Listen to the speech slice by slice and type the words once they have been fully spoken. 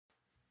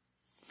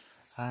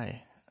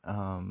Hi.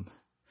 Um,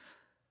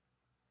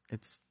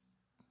 it's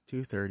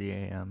 2:30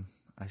 a.m.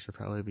 I should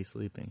probably be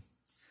sleeping,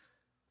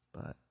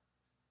 but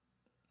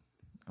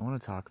I want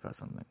to talk about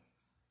something.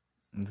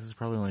 And this is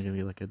probably only going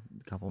to be like a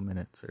couple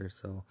minutes or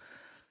so,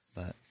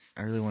 but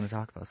I really want to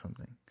talk about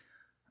something.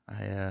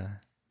 I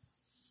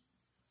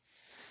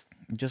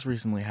just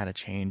recently had a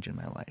change in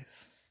my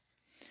life.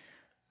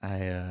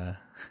 I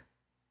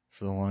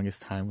for the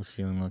longest time was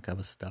feeling like I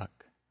was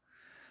stuck.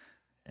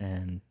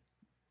 And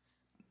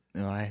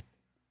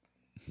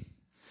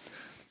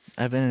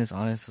I've been as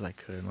honest as I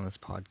could on this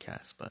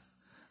podcast, but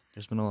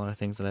there's been a lot of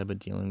things that I've been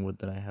dealing with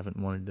that I haven't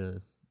wanted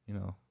to,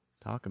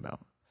 talk about.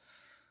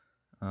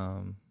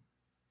 I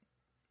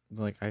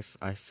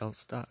felt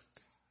stuck.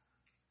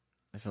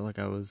 I felt like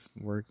I was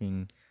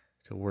working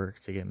to work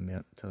to get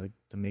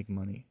to make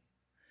money,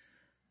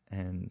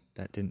 and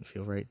that didn't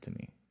feel right to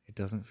me. It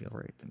doesn't feel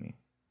right to me.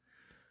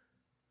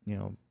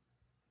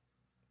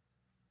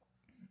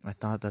 I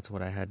thought that's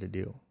what I had to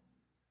do.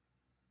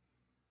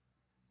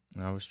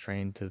 And I was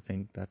trained to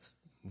think that's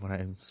what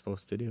I'm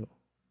supposed to do.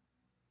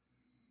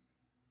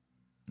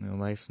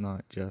 Life's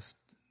not just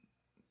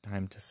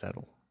time to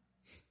settle.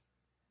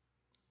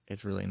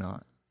 It's really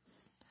not.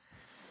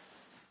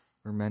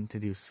 We're meant to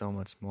do so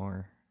much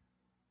more.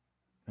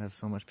 I have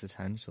so much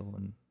potential,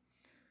 and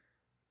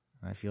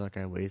I feel like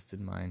I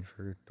wasted mine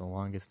for the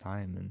longest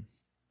time, and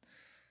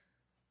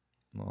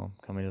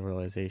coming to the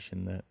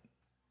realization that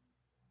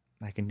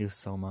I can do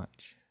so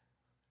much.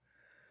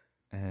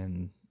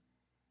 And,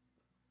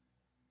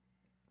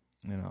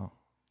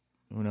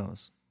 who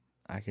knows?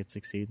 I could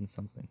succeed in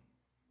something.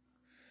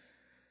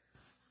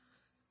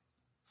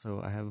 So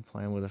I have a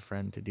plan with a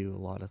friend to do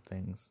a lot of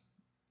things.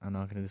 I'm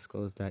not going to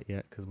disclose that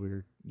yet because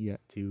we're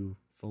yet to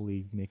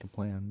fully make a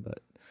plan,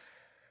 but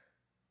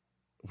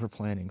we're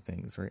planning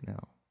things right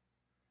now.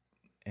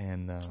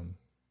 And,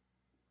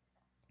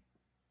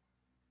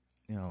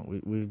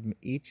 we've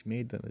each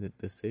made the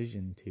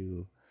decision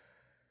to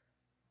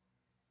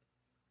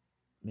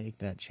make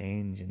that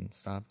change and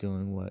stop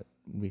doing what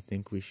we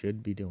think we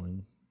should be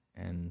doing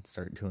and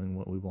start doing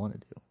what we want to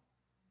do.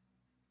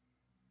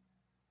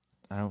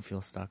 I don't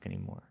feel stuck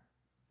anymore.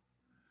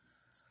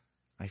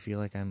 I feel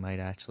like I might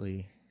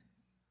actually,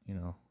 I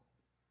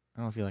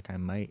don't feel like I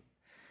might.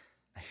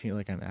 I feel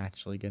like I'm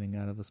actually getting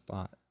out of a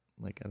spot,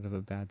 like out of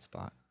a bad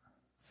spot.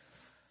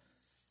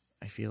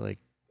 I feel like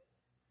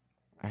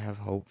I have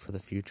hope for the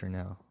future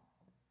now.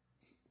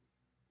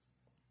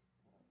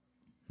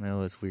 I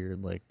know it's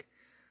weird, like,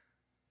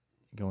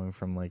 going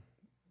from, like,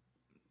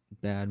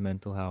 bad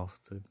mental health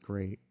to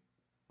great.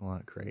 Well,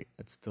 not great.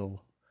 I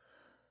still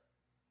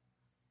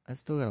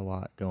got a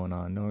lot going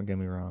on, don't get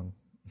me wrong.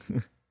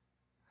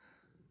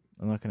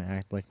 I'm not going to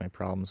act like my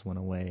problems went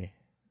away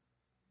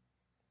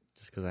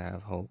just because I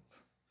have hope.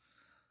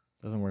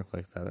 It doesn't work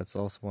like that. That's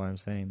also why I'm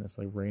saying that's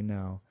like right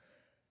now.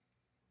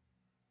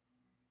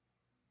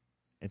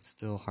 It's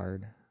still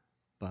hard,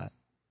 but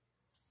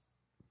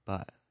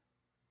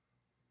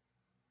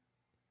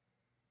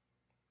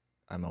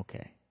I'm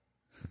okay.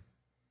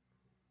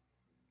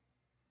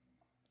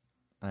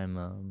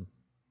 I'm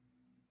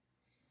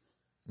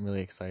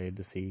really excited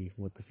to see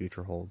what the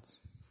future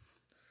holds.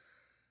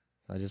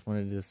 So I just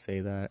wanted to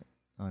say that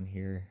on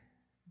here.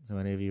 So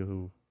any of you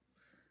who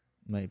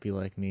might be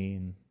like me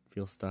and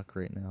feel stuck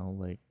right now,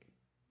 like,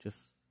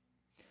 just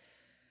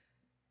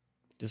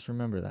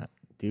remember that.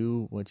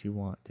 Do what you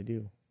want to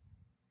do.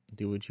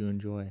 Do what you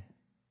enjoy.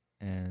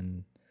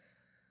 And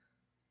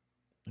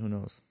who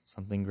knows,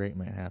 something great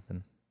might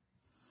happen.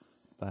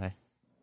 Bye.